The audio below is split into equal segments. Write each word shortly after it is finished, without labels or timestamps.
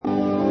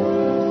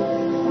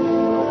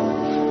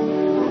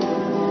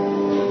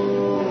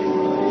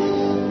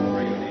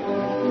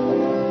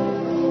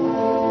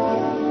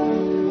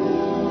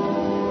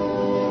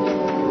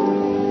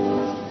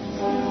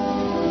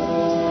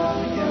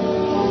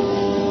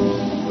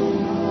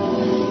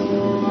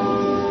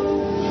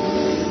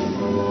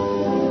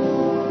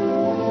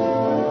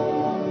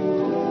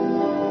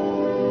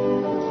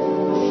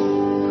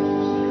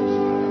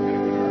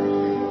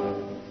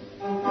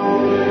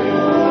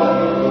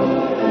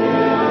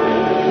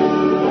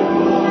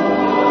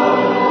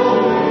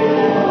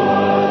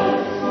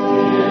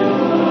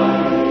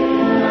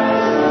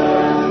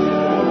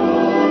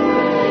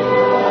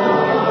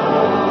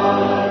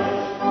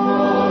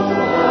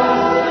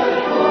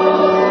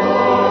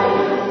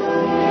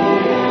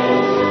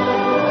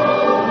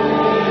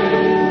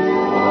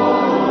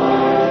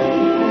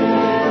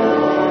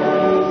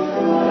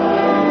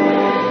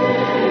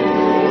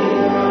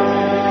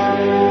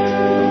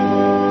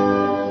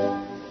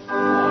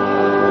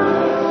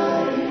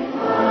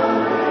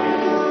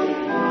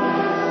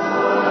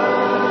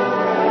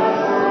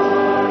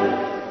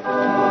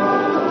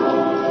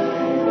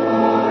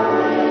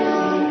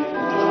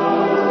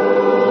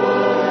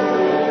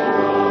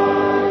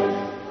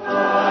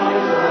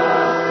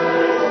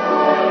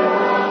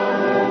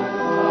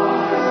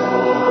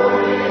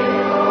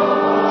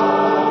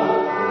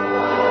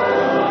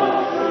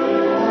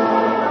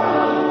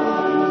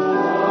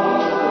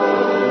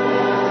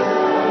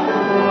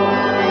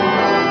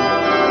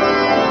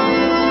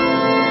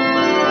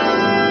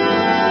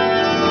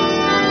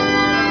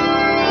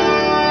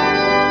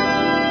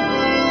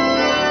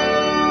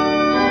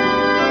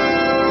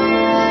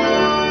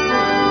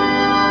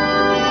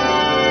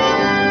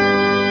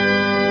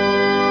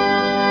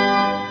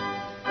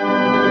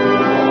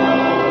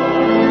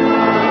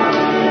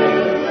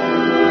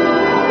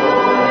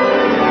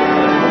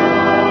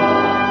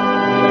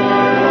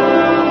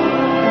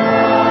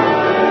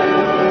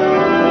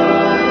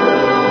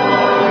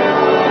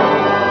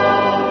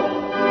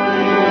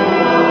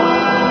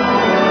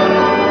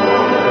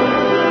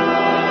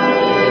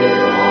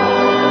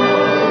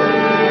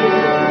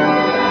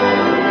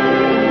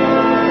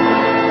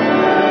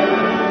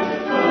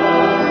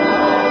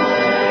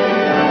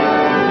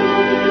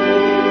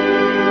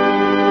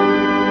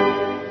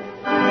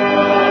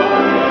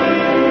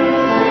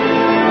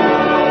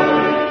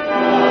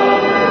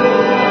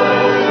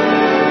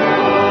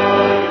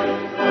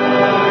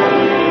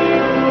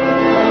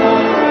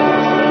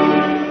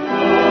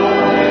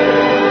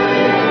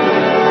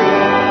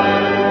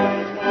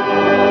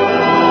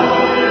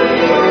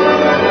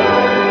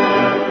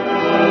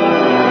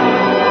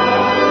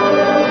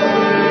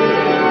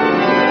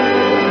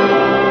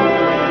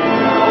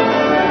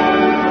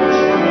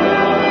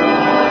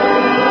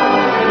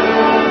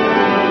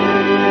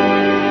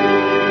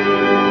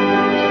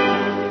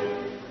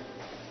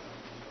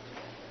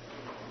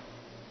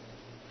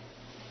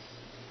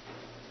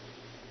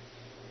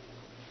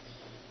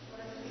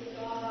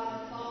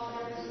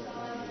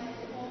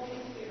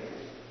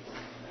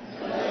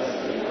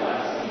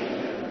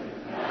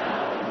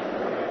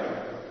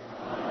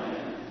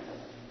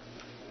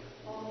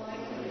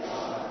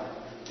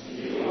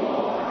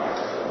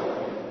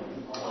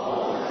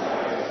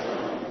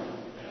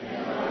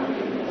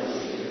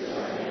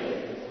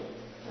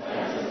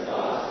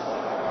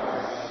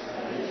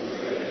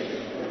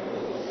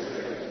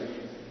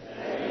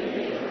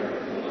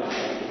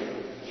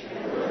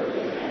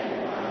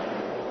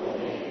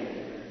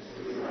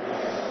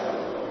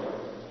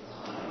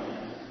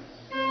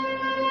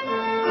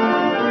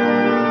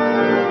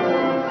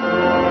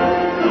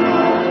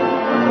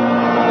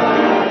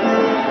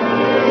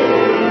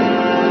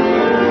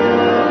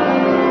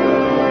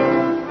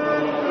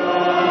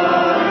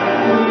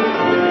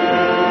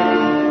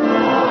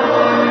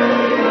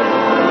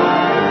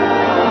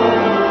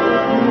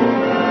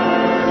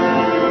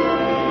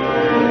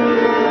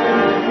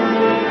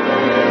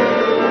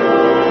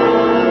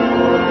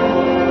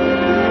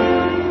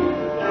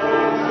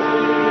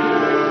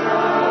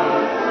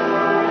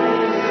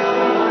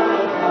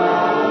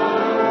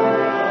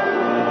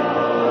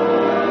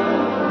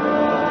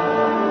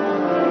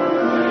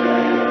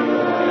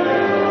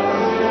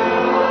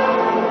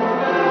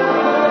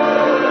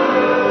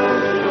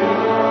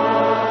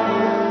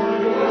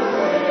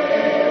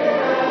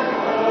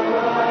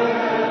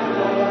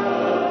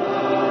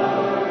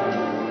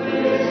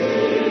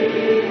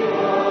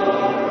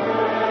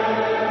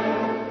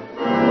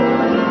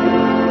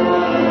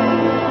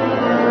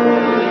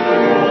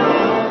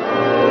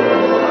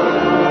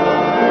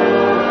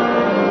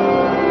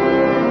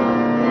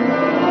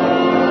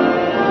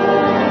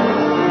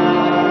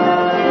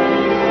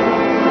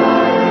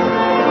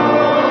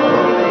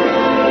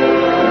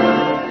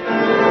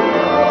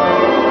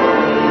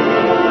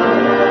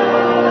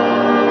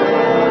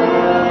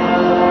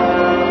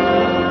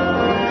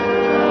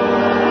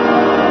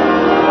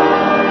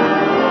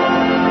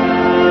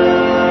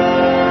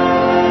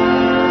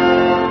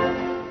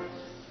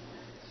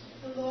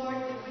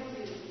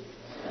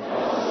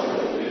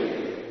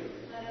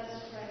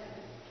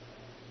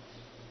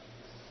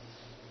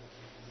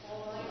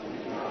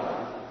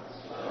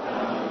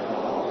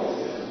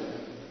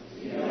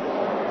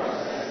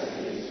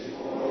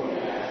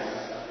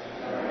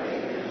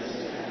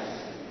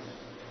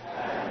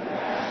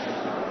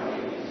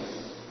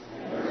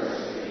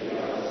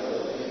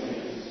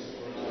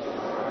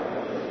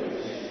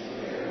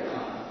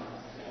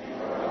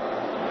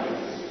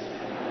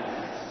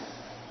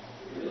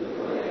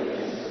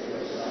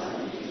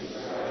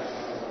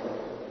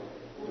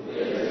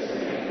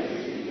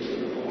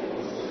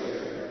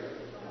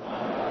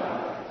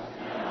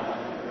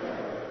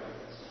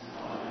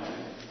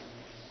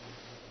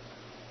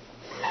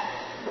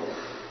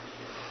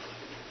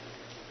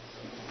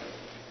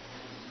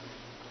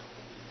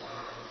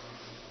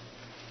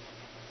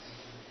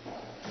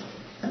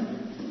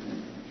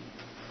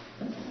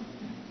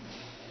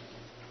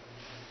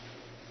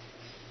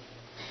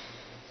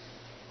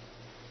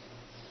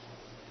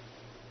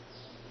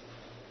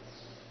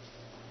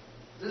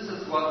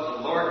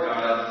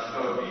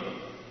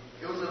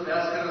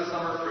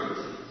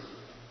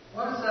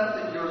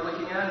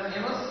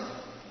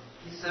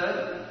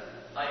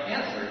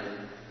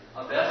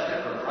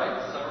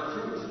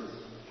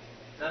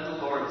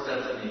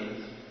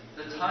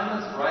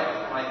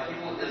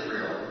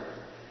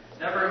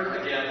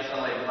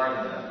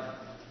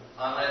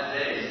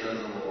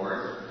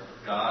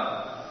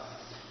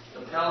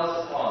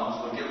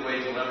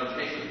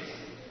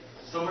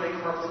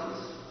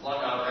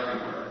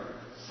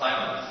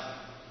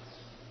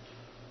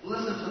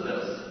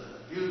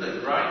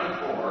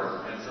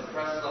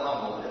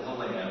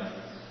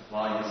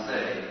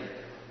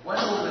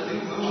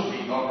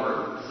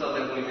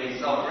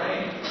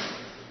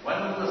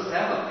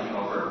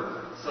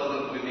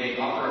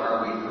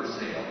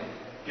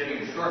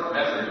short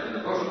measure in the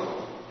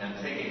bushel, and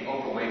taking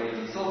overweight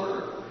in the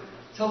silver,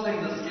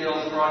 tilting the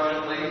scales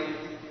fraudulently,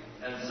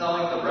 and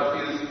selling the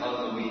refuse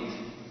of the wheat,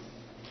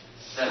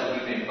 that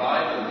we may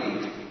buy the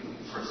weak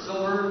for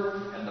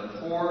silver and the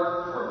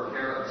poor for a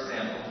pair of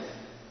sandals.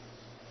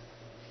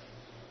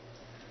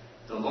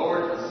 The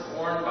Lord has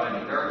sworn by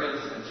the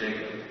arrogance of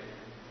Jacob.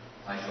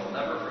 I shall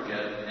never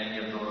forget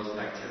any of those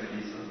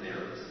activities of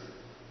theirs.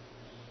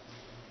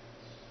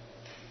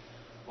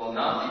 Will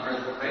not the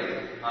earth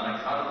quake on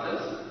account of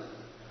this?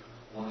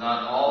 Will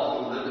not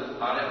all who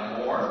live on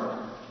it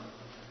mourn?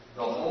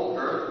 The whole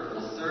earth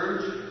will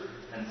surge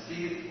and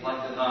seethe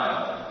like the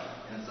Nile,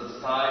 and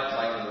subside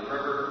like the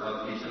river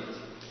of Egypt.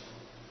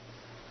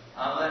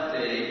 On that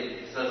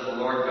day, says the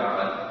Lord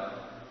God,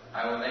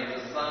 I will make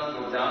the sun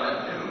go down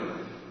at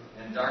noon,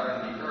 and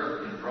darken the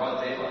earth in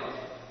broad daylight.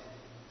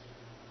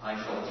 I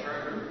shall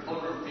turn your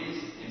pilgrim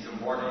feast into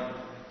mourning,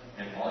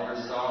 and all your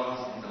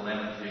songs into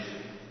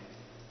lamentation.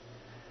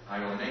 I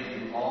will make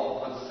you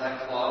all put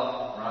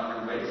sackcloth around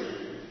your waist,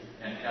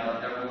 and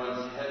have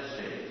everyone's head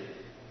shaved.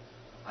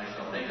 I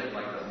shall make it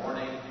like the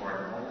morning for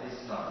an only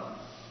son,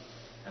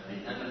 and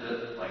the end of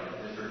it like a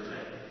bitter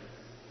day.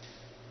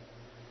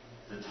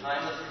 The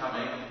time is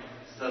coming,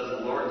 says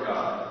the Lord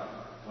God,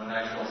 when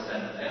I shall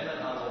send famine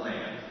on the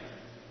land,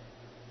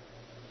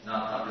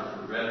 not hunger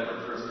for bread or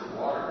thirst for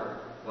water,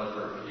 but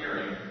for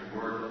hearing the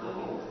word of the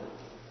Lord.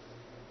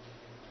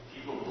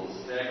 People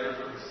will stagger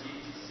from sea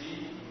to sea.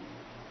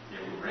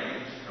 They will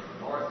range from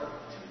north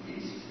to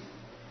east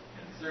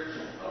in search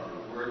of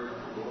the word of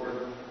the Lord,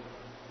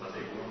 but they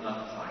will not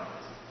find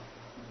it.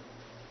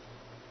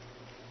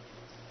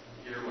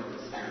 Hear what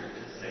the Spirit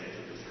is saying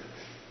to the church.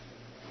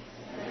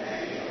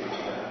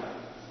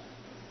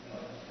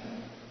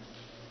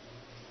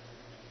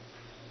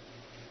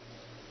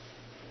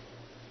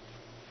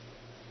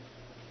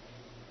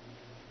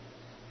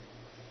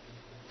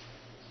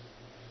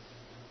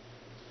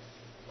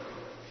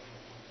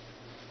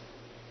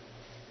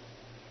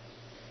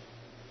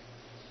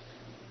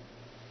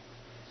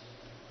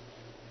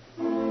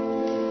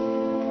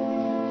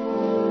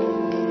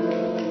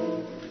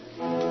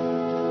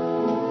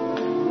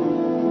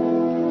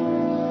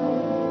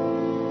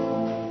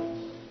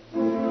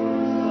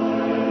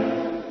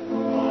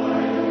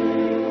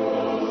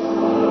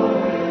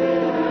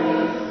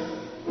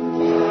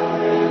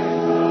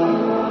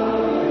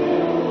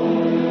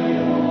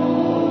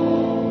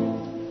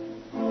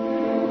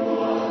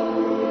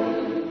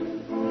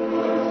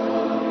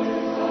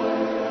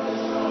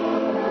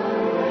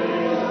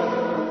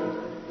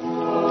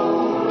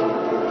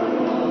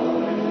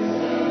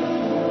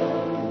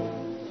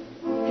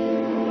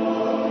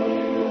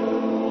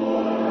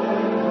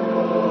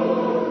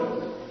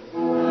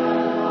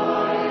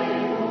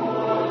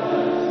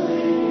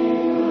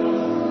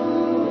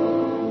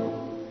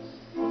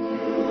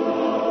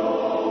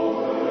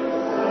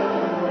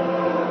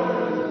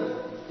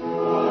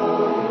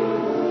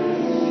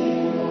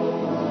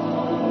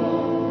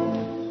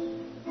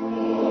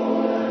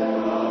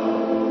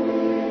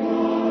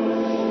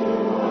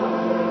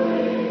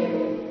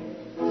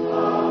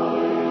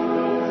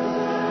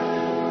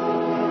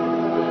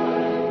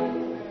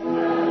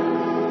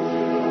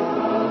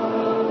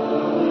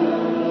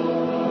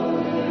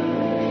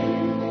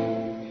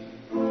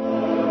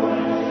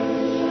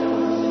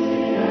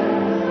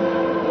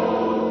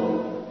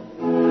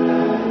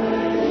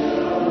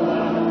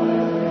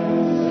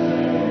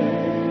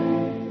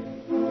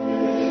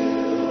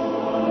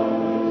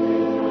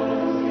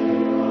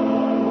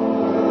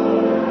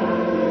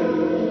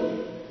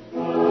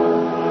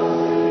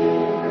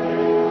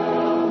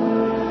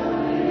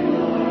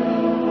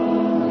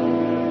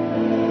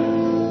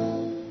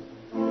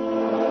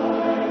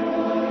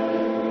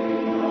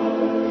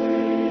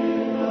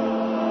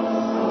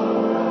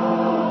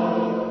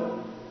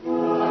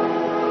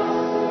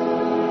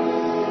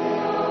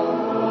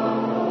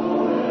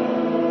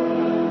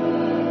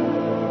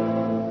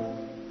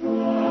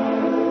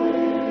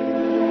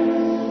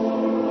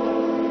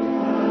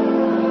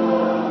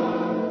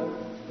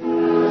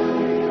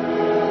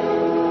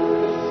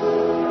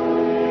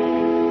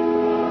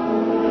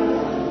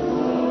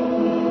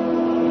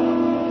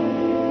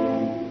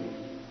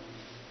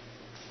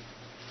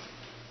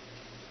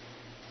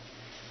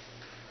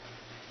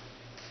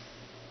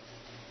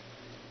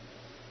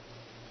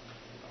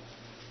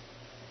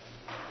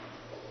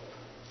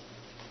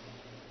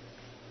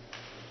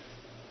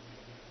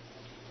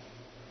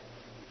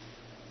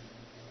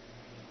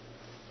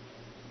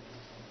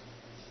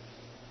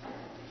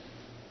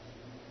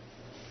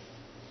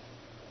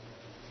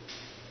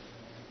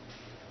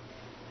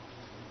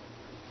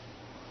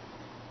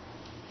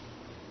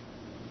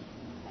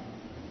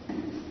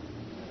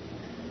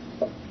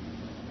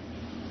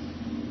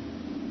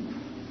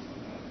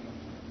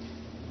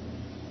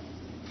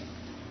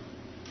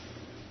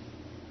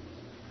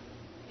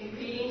 A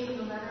reading from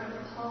the letter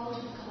of Paul to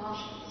the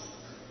Colossians.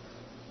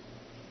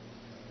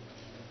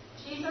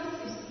 Jesus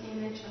is the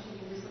image of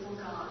the invisible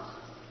God,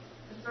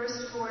 the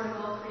firstborn of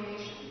all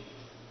creation.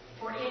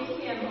 For in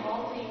him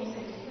all things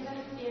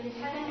in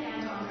heaven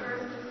and on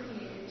earth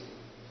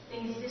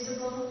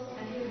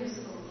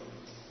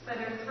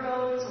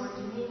thrones or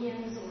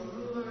dominions or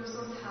rulers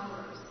or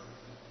powers.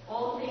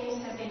 All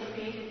things have been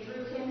created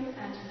through him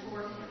and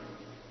for him.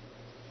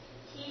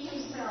 He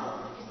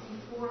himself is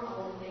before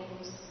all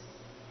things,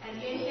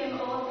 and in him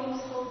all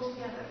things hold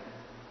together.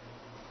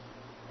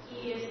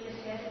 He is the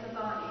head of the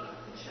body,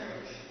 the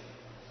church.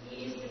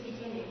 He is the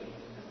beginning,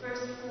 the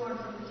firstborn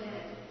from the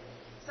dead,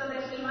 so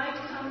that he might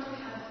come to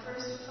have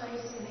first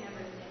place in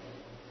everything.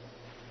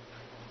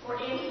 For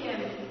in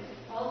him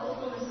all the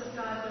fullness of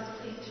God was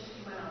pleased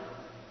to dwell,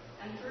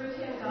 and through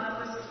him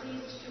God was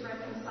pleased to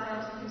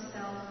reconcile to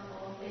himself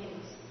all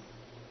things,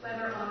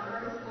 whether on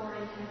earth or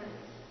in heaven,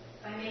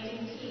 by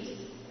making peace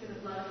through the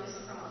blood of his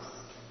cross.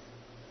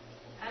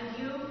 And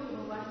you, who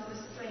were once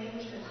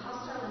estranged and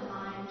hostile in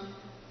mind,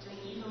 doing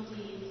evil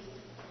deeds,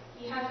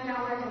 he has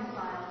now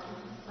reconciled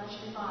with his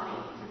fleshly body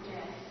through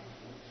death,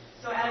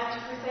 so as to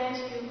present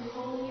you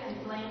holy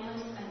and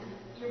blameless and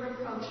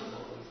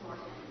irreproachable before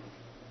him,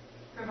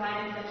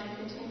 provided that you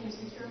continue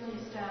securely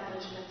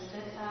established and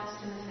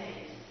steadfast in the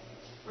faith,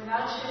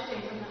 without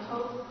shifting from the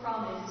hope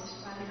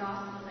promised by the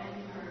gospel that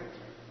you heard,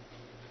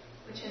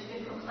 which has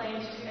been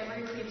proclaimed to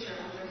every creature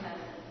under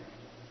heaven.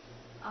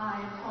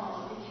 I,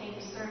 Paul, became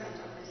a servant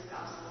of this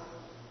gospel.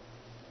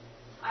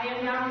 I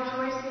am now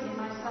rejoicing in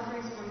my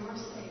sufferings for your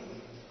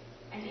sake,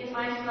 and in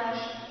my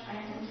flesh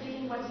I am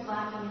completing what is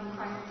lacking in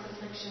Christ's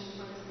affliction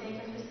for the sake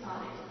of his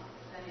body,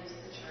 that is,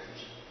 the church.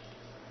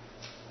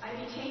 I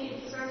became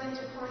its servant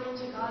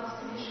according to God's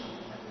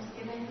commission that was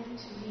given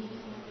to me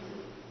for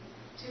you,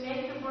 to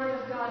make the word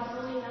of God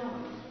fully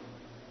known,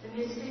 the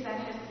mystery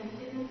that has been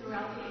hidden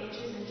throughout the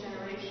ages and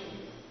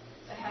generations,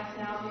 that has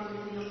now been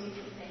revealed to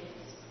the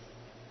saints.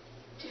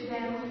 To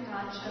them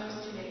God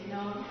chose to make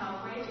known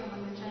how great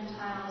among the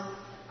Gentiles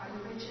are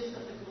the riches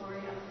of the glory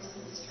of this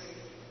mystery,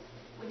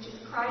 which is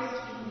Christ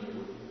in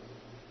you,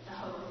 the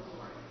hope of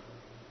glory.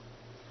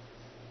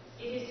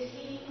 It is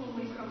he whom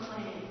we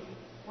proclaim,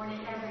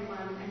 warning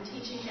everyone and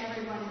teaching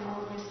everyone in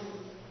all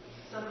wisdom,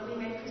 so that we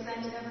may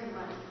present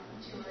everyone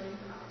mature in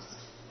Christ.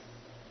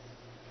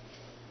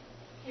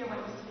 Hear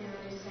what the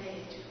Spirit is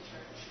saying to the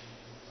church.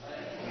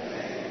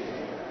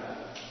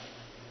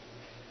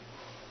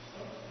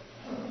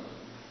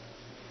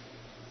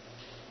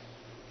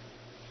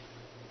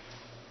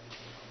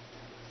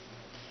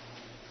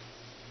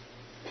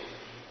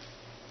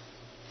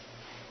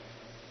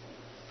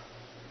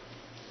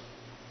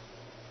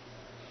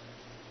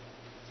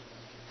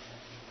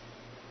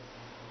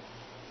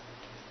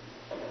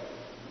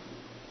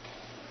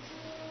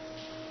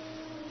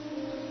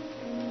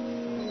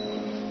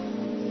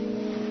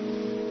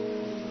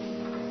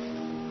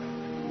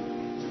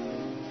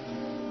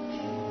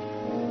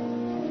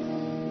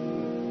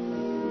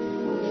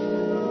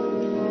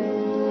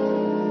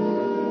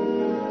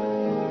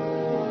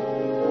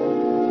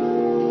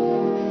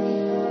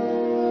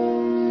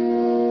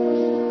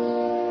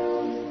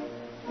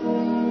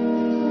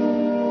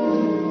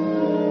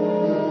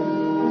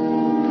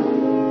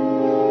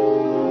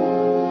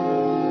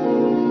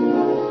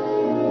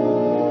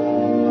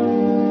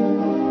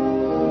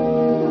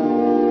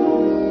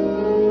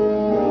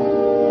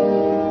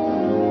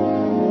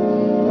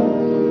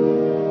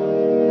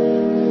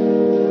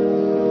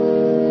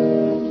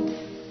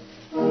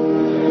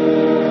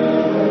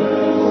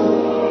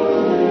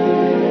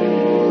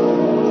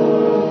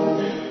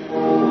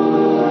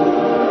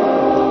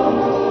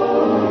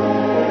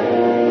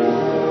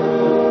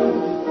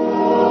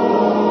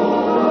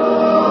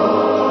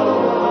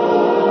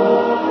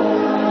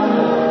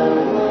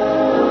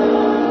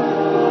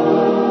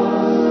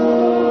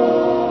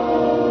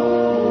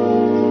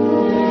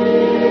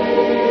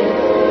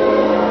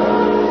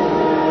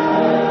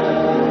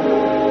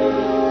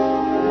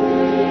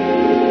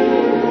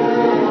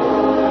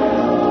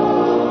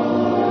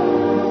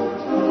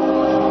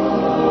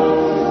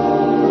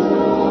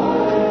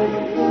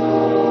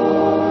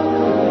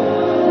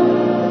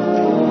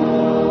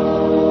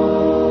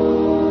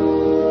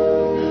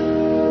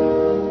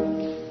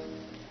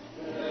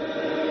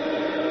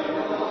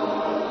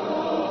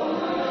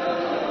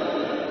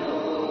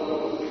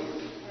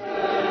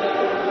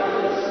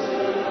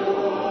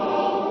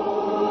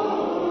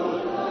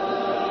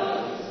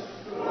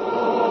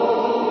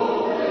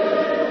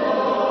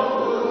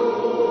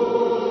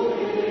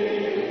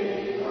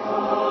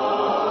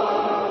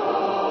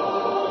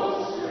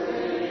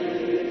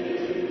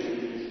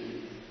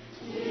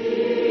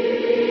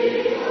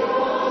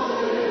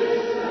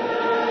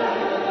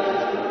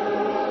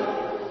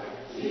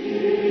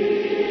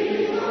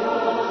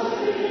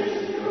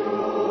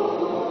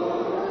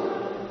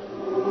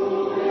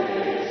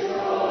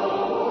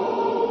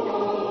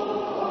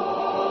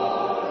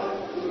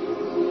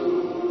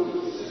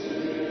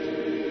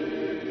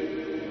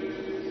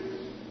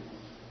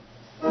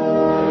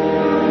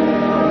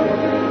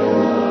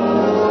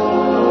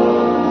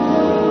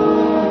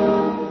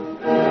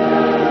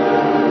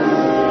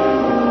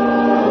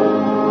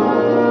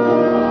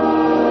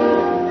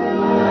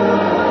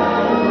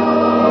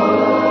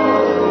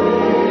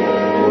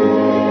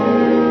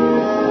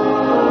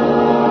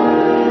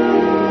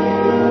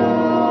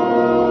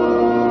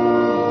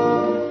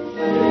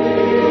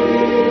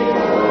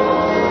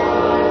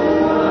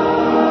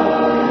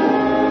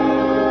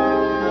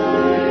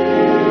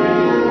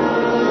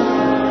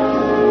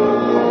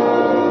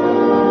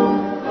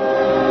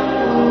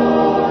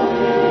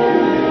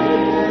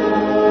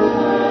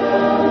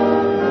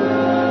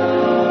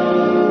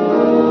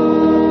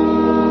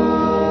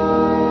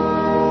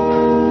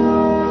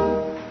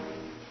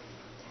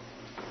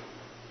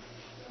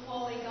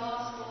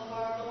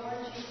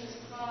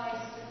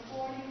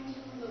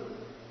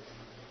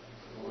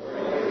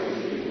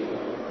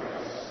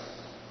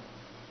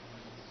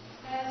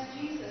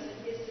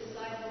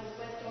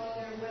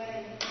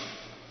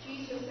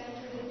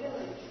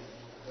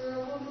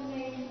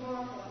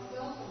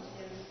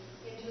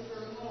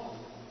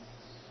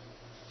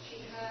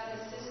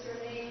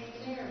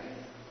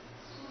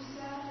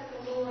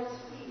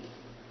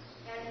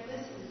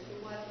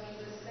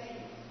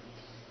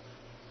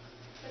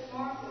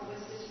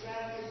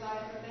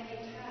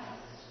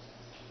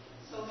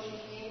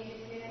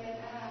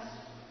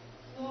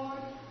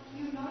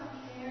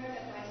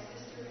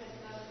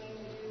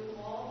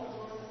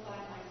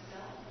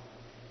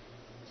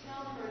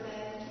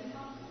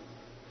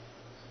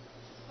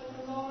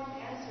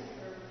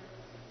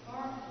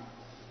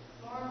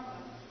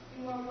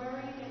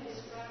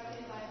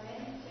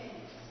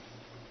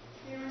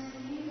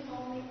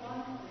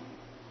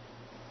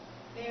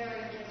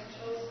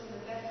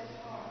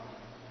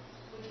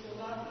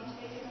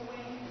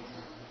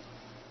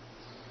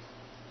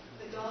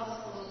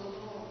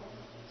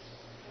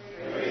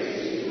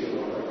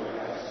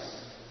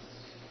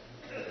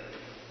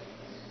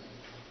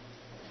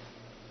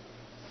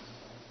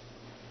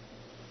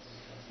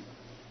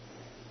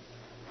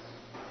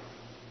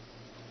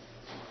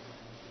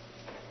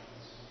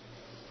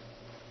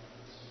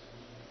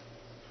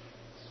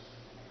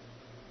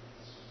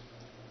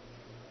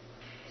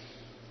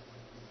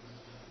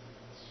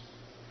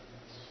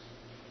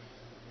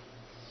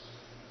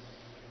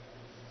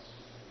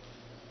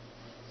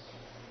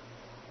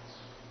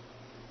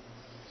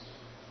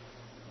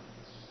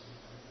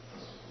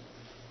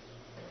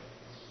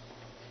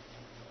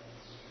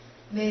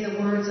 May the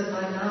words of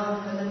my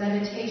mouth and the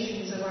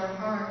meditations of our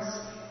hearts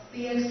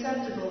be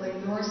acceptable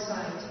in your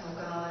sight, O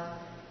God,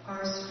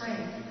 our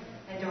strength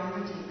and our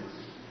Redeemer.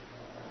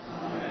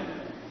 Amen.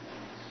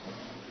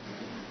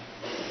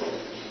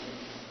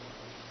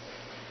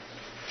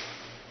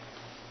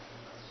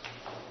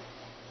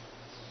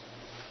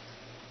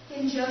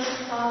 In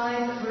just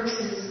 5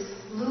 verses,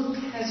 Luke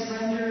has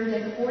rendered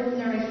an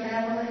ordinary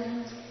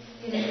family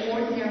in an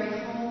ordinary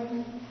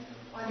home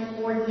on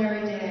an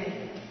ordinary day.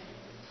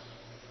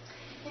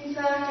 In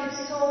fact,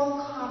 it's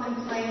so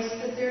commonplace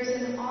that there's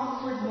an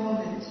awkward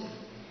moment,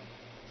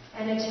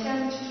 an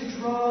attempt to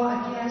draw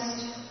a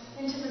guest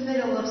into the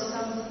middle of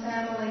some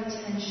family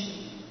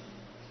tension.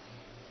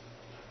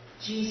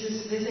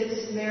 Jesus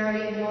visits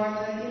Mary and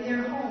Martha in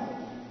their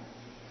home.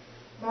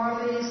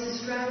 Martha is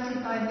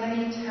distracted by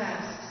many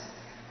tasks,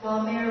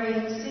 while Mary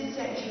sits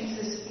at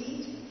Jesus'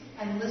 feet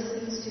and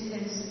listens to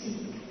him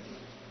speak.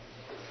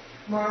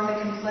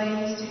 Martha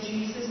complains to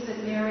Jesus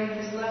that Mary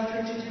has left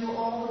her to do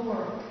all the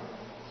work.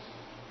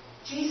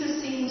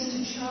 Jesus seems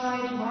to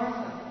chide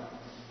Martha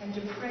and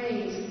to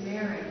praise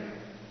Mary.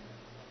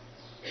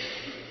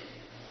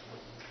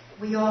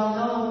 We all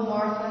know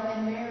Martha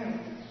and Mary.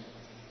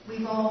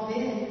 We've all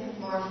been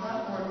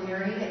Martha or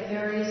Mary at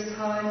various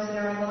times in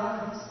our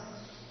lives.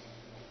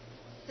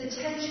 The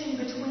tension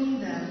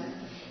between them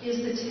is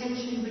the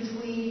tension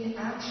between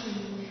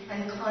action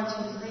and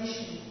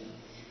contemplation,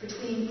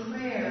 between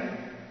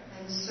prayer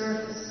and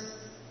service.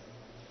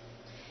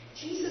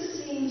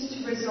 Jesus seems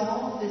to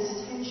resolve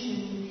this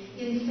tension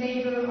in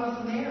favor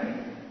of Mary.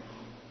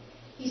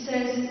 He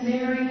says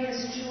Mary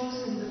has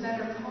chosen the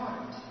better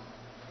part.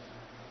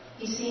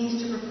 He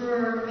seems to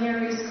prefer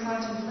Mary's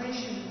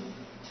contemplation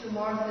to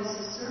Martha's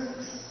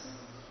service.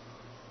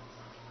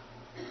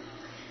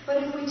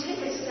 But if we take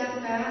a step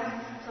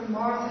back from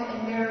Martha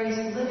and Mary's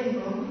living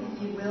room,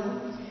 if you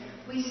will,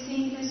 we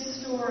see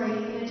this story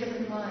in a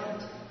different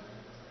light.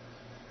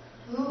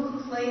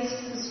 Luke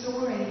placed the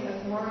story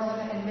of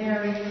Martha and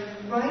Mary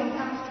right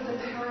after the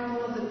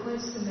parable of the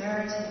Good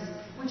Samaritan,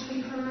 which we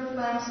heard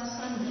last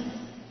Sunday.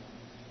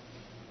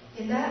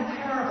 In that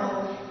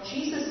parable,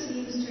 Jesus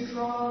seems to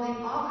draw the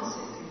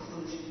opposite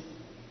conclusion.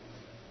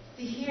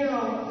 The hero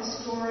of the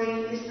story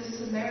is the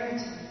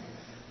Samaritan,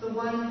 the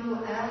one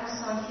who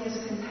acts on his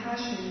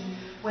compassion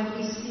when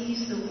he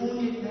sees the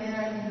wounded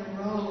man in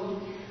the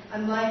road,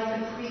 unlike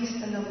the priest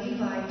and the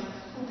Levite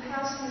who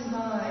pass him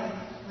by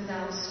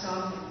without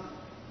stopping.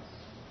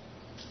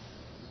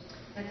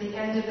 At the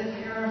end of the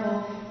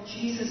parable,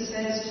 Jesus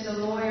says to the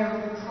lawyer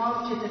who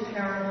prompted the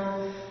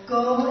parable,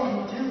 "Go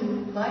and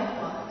do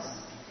likewise."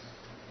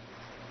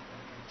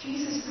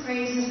 Jesus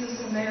praises the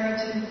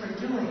Samaritan for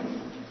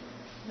doing,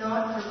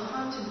 not for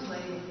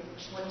contemplating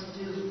what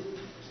to do.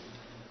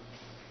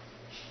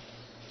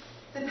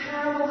 The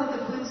parable of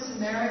the Good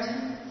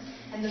Samaritan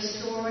and the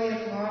story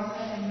of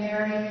Martha and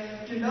Mary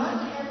do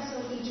not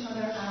cancel each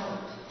other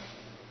out.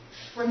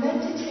 We're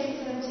meant to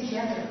take them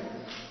together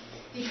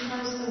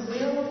because the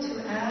will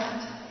to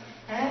act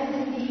and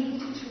the need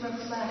to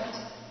reflect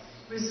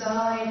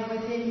reside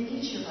within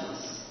each of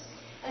us,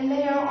 and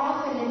they are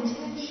often in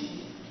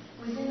tension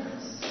within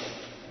us.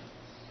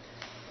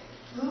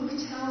 Luke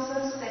tells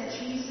us that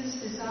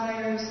Jesus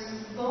desires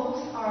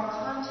both our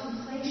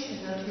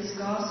contemplation of his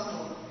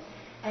gospel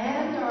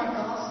and our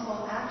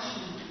gospel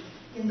action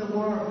in the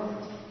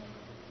world.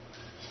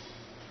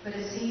 But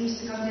it seems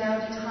to come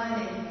down to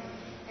timing,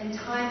 and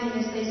timing,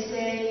 as they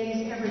say,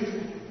 is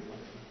everything.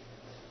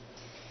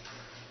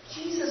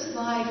 Jesus'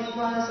 life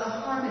was a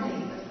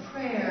harmony of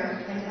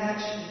prayer and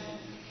action,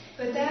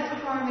 but that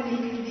harmony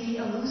can be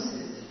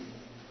elusive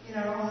in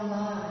our own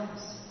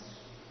lives.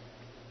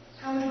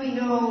 How do we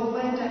know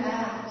when to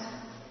act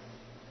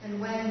and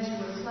when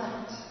to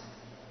reflect?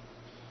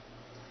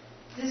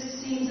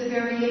 This seems a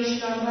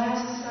variation on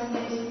last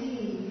Sunday's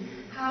theme.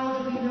 How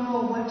do we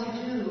know what to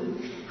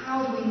do?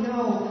 How do we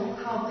know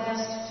how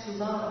best to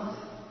love?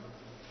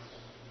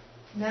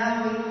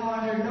 Now we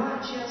ponder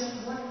not just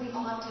what we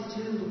ought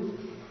to do,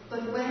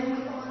 but when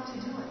we ought to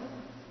do it.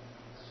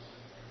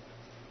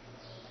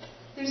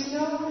 There's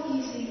no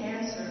easy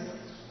answer,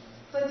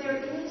 but there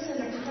is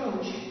an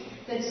approach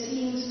that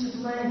seems to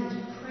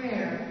blend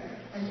prayer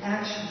and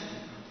action.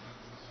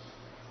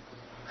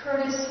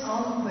 Curtis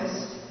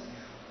Almquist,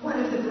 one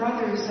of the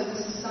brothers of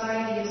the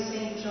Society of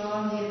St.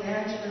 John the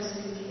Evangelist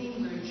in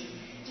Cambridge,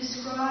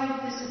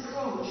 described this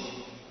approach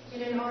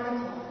in an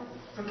article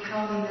for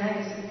Cowley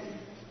magazine.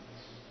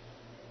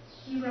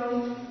 He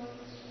wrote,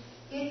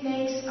 "It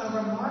makes a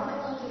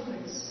remarkable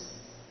difference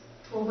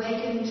to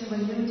awaken to a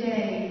new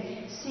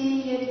day,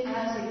 seeing it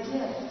as a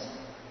gift,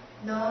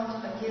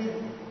 not a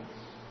given.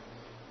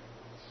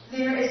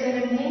 There is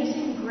an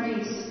amazing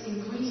grace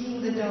in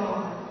greeting the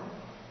dawn,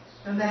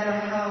 no matter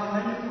how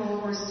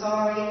wonderful or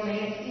sorry it may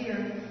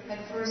appear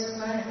at first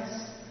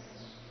glance.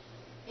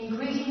 In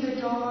greeting the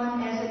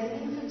dawn as an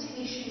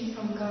invitation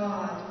from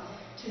God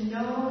to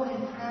know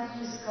and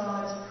practice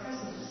God's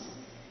presence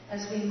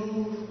as we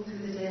move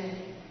through the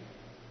day."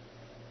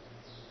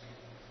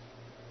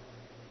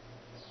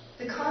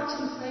 The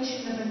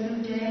contemplation of a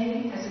new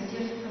day as a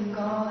gift from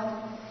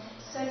God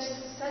sets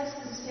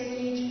the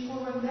stage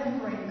for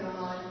remembering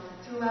God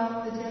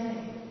throughout the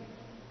day.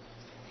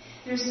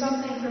 There's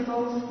something for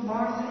both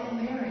Martha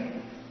and Mary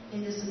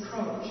in this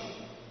approach.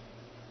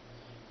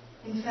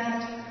 In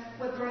fact,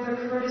 what Brother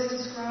Curtis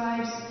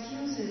describes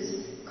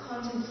fuses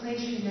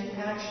contemplation and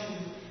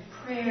action,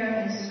 prayer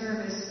and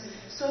service,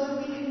 so that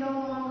we can no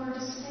longer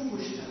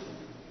distinguish them.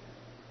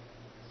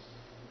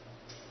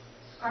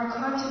 Our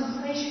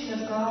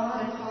contemplation of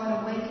God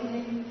upon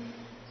awakening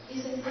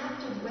is an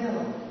act of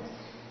will.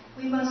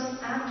 We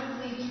must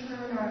actively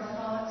turn our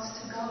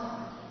thoughts to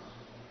God.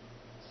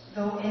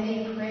 Though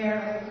any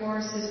prayer, of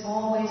course, is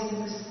always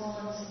in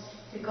response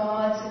to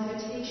God's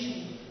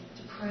invitation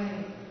to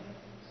pray.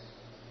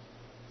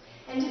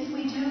 And if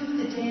we do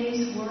the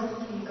day's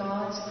work in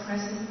God's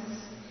presence,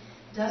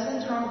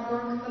 doesn't our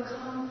work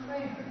become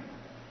prayer?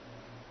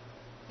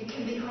 It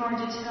can be hard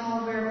to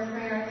tell where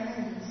prayer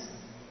ends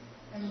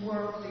and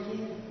work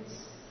begins.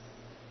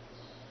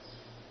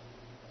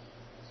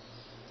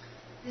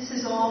 This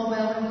is all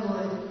well and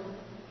good,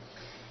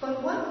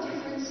 but what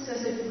difference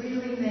does it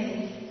really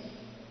make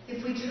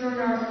if we turn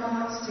our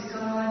thoughts to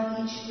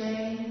God each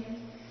day,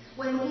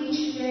 when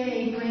each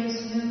day brings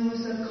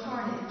news of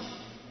carnage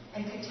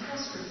and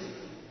catastrophe?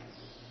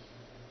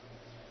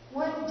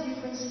 What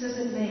difference does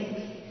it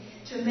make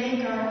to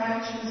make our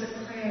actions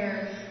a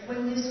prayer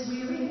when this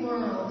weary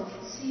world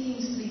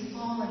seems to be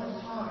falling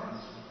apart?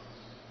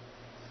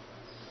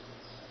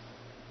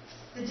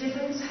 The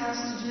difference has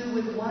to do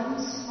with one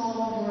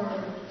small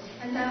word,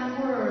 and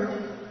that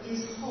word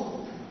is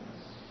hope.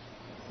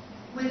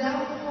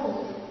 Without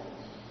hope,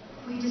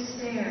 we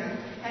despair,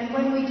 and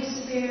when we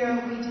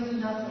despair, we do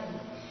nothing,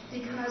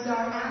 because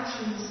our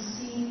actions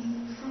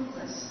seem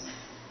fruitless.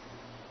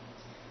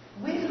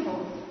 With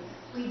hope,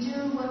 we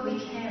do what we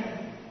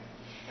can,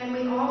 and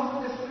we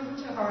offer the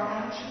fruit of our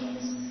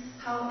actions,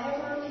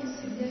 however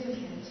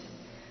insignificant,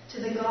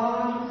 to the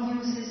God who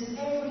uses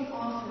every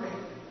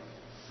offering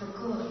for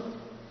good.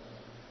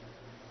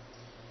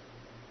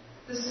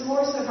 The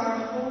source of our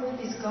hope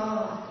is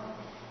God,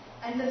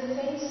 and the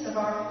face of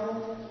our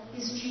hope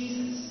is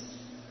Jesus,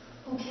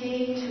 who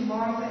came to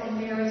Martha and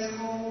Mary's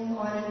home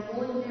on an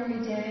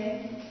ordinary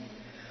day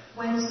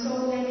when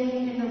so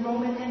many in the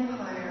Roman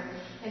Empire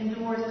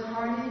endured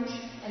carnage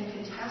and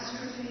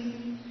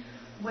catastrophe,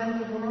 when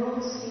the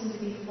world seemed to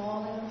be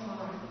falling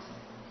apart.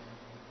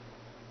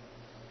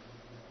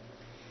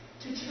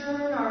 To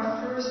turn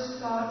our first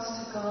thoughts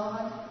to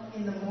God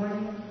in the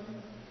morning,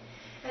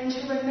 and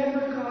to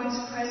remember God's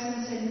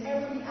presence in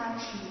every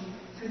action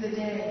through the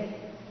day,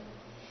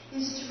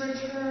 is to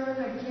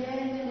return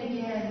again and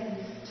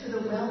again to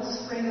the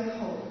wellspring of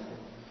hope.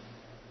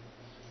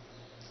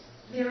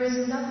 There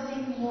is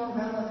nothing more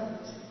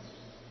relevant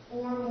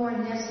or more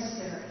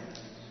necessary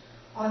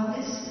on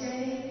this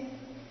day,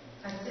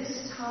 at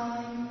this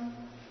time,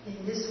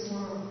 in this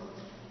world.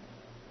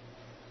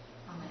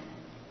 Amen.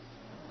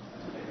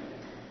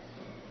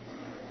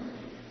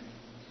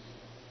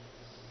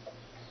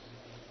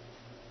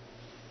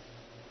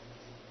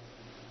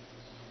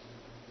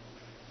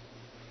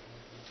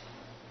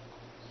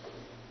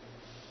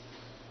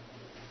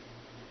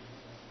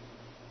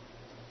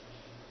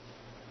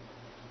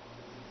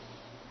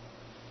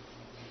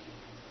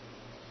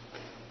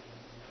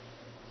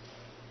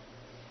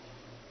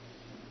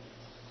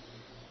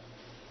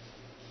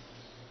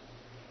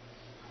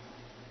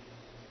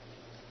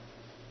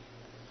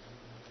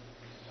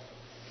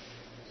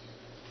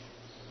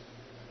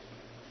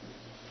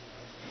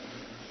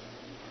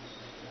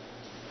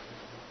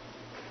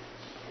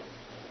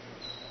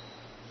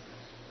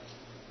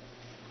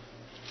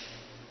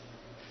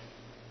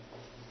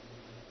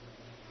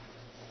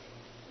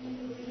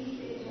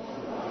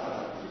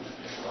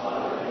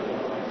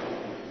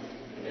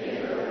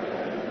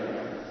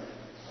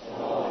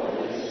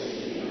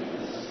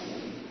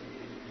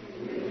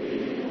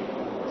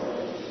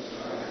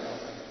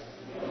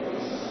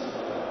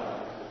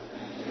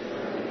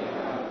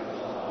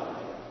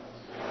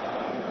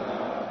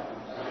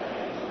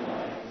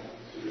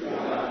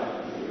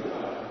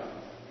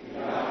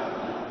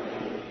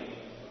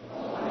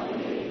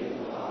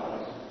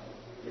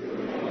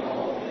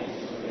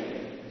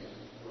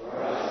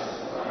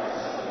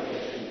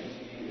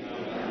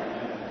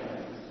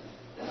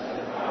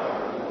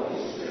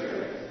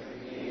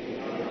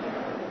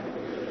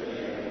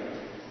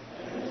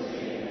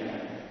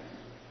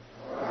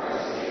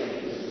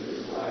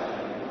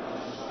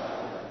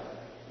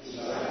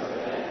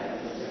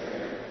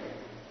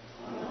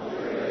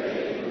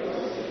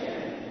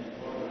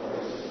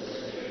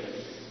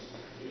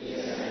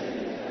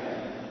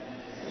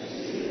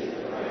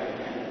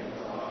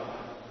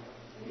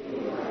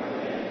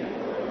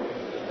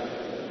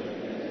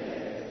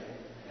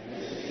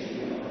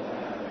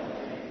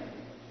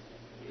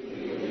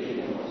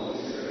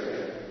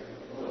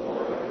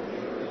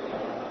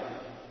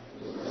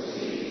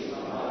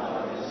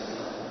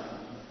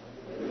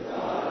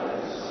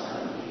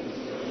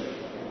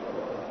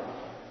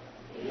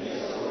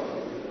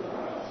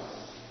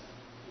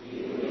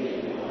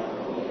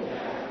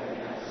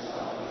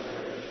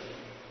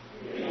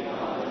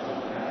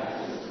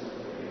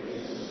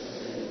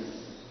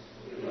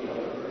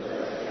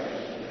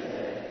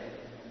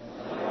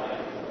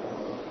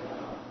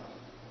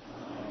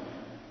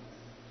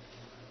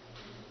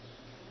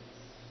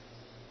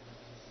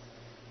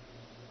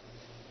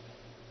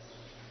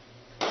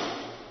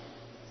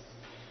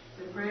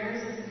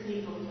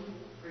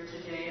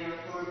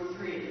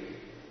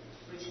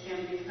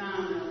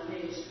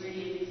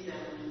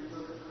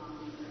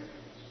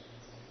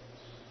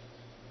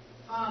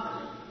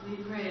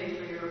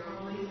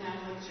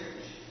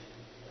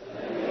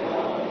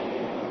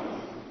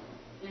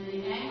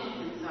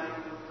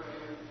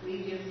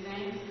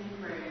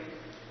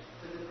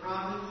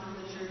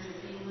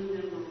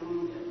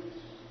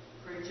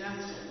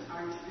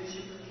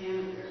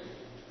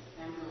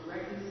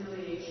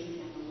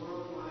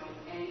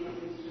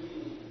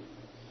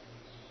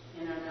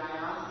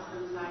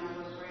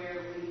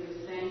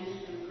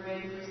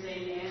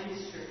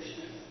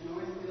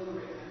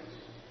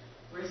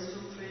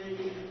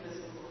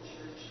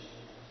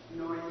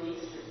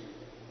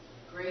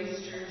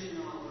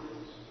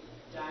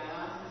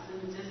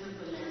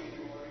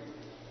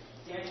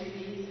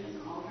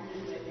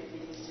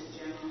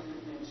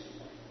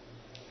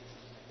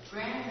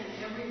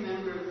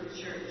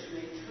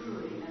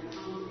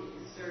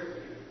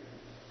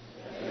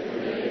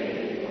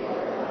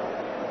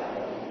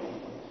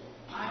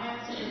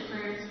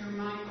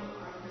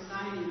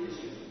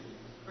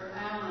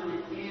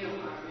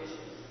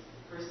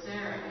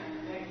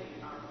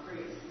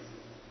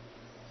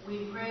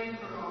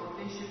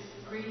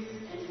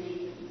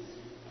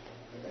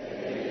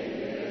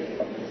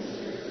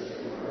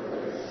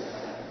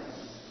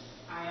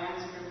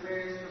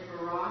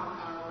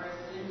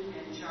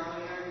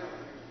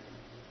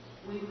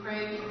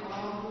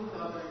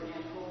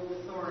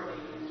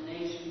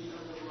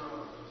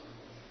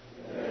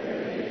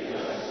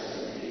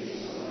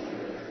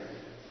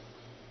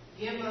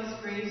 Give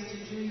us grace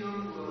to do your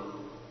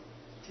will,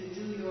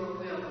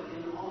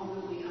 in all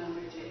that we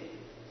undertake.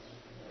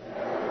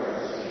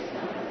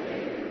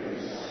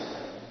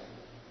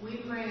 We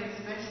pray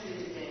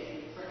especially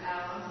today for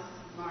Alice,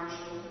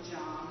 Marshall,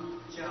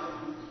 John,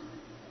 Joan,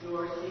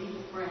 Dorothy,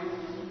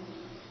 Franklin,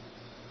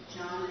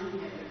 John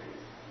and Heather,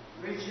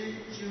 Richard,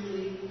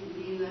 Julie,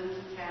 Leela,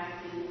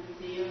 Kathy,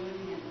 Theo and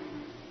Henry,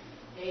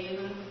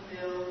 Ayla,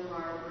 Phil,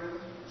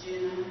 Barbara,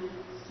 Jenna,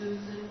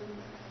 Susan,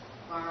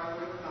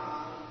 Barbara,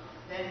 Bob,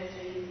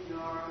 Betsy,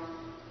 Nora,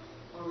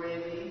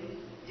 Aurelie,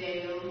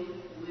 Dale,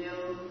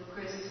 Will,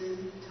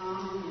 Kristen,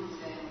 Tom and his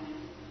family,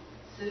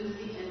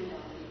 Susie and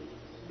Ellie,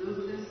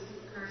 Lucas,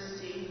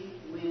 Kirsty,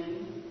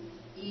 Wynn,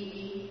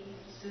 Edie,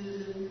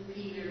 Susan,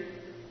 Peter,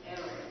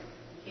 Eric,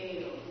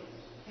 Gail,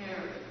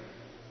 Harry,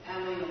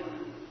 Aliona,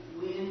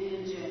 Wynn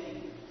and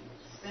Jenny,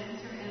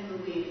 Spencer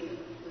and Louisa,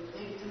 the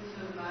victims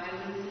of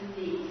violence and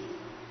needs,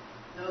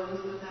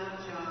 those without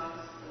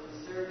jobs,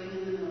 those serving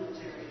in the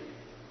military,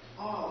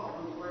 all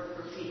who work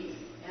for peace,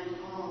 and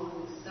all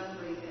who are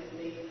suffering as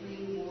they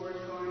flee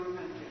war-torn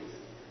countries.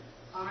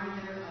 Are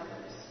there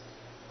others?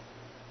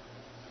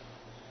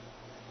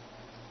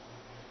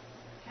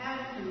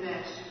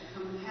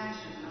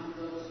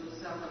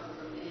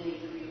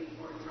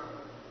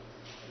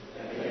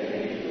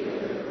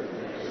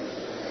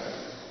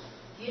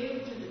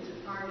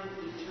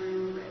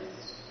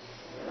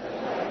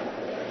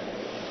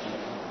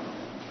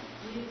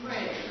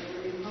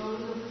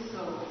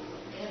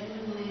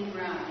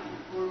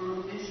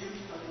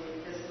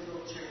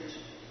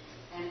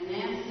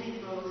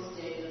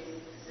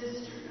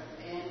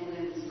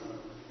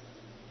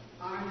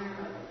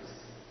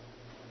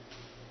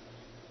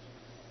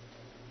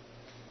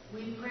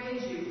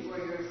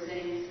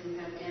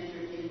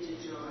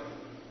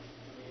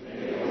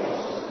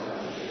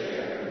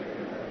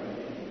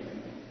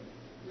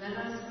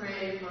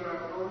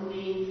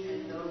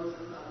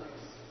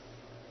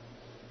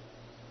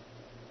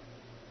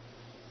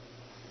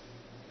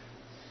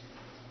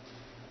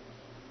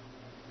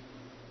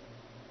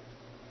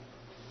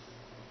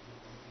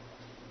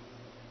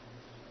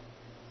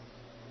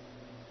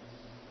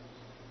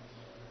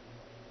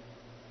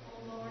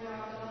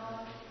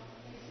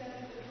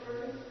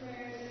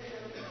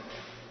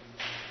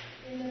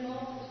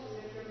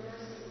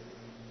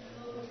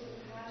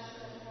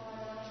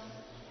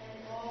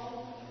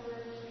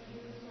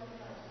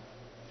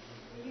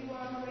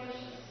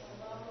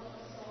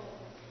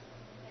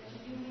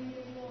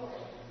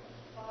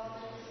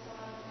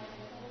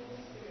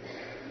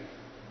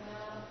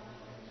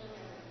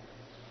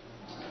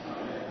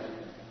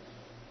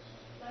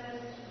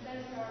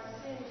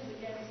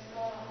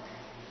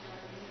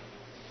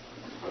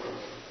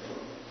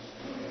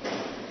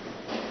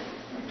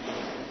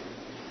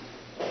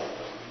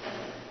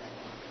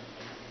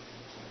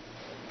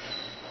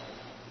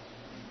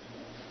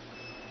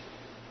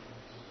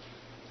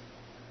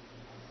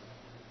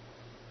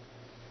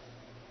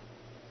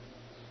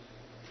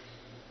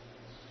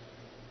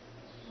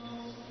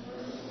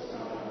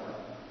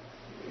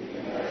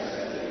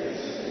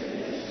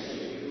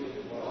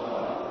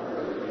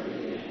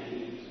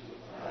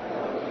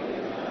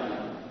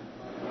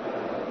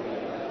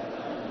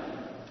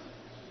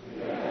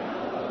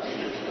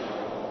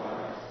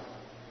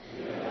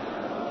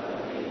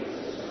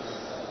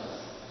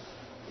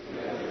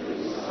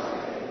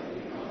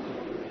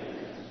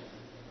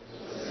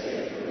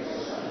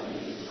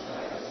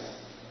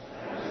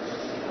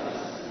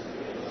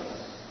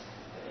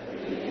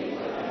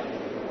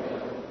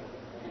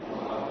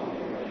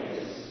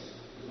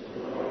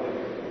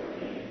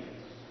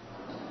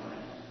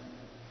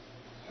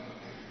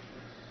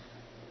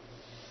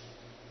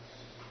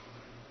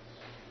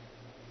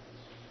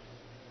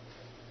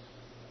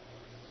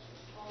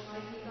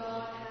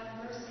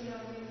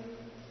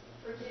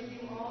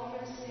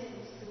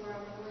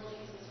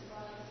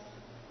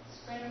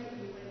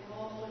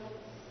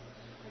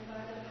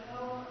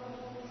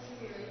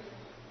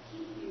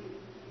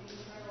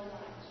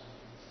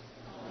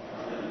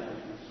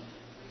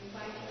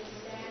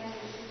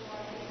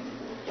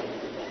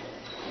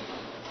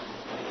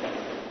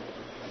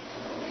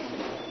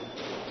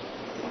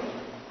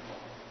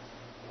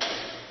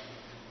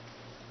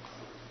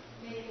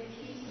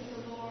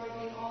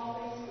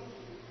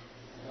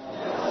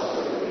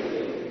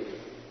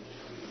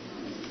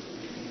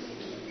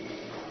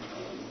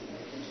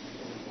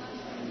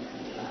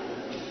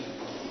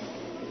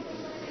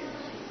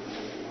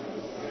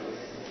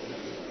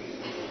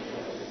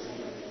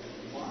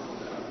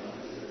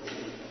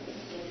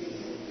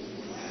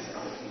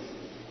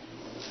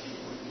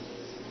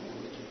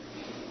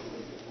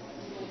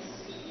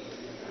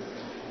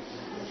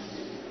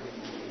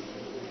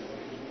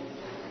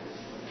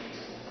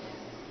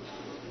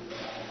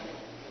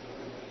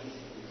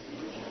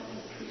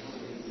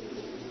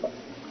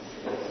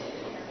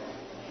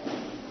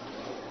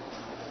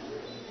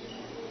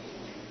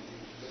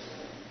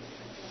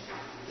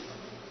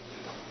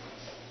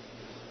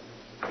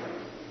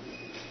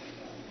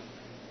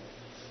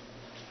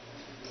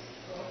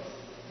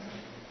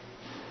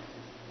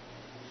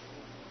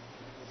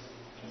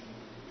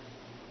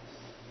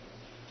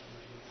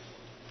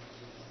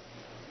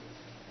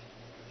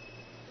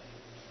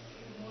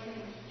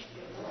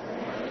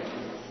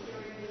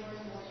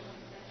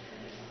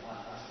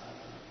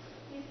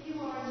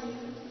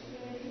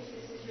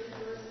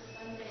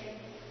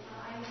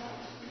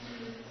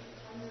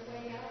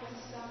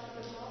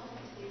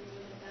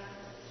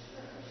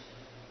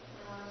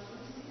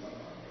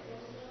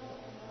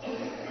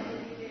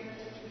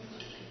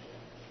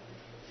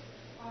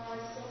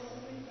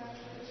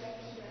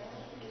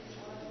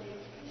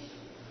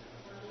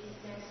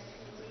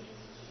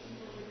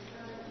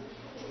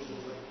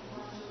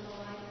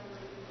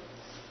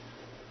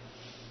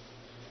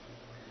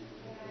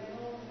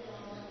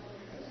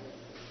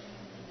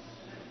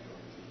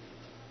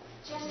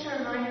 Just a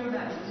reminder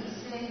about Be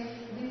Safe.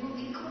 We will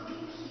be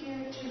cooking here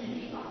at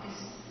Trinity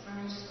August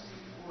 1st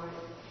through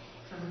 4th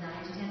from 9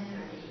 to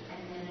 10:30, and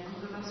then a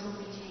group of us will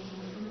be taking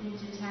food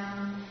into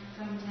town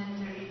from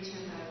 10:30 to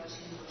about 2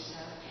 or so.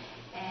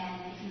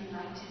 And if you'd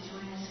like to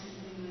join us,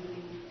 we would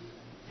be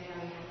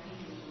very happy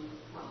to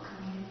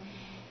welcome you.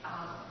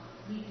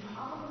 We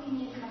probably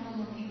need a couple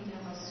more people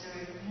that will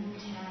serve in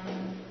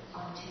town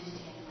on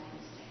Tuesday and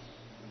Wednesday.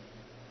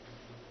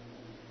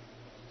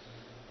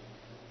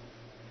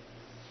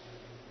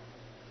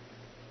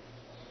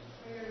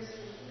 Prayers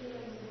for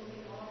healing will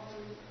be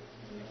offered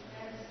in the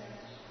prayer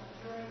section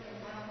during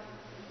and after.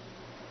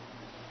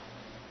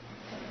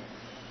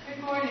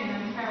 Good morning.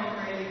 I'm Carol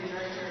Brady,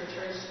 Director of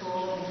Church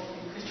School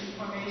and Christian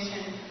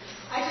Formation.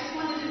 I just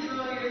wanted to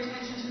draw your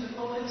attention to the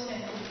bulletin.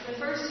 The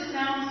first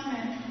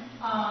announcement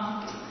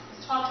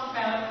talks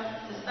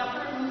about the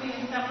supper, movie,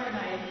 and supper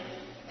night.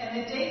 And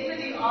the date for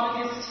the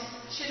August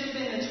should have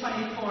been the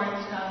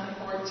 24th, not the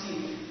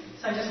 14th.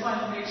 So I just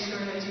wanted to make sure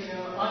that you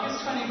know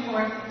August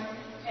 24th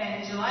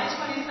and July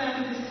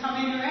 27th is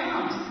coming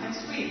around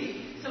next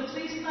week. So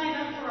please sign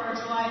up for our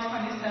July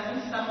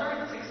 27th supper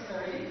at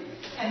 6:30.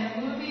 And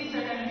the movies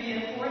are going to be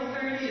at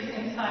 4:30 is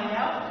Inside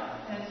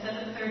Out, and at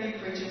 7:30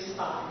 Bridge of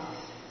Spies.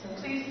 So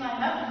please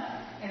sign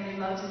up, and we'd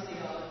love to see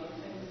all of you.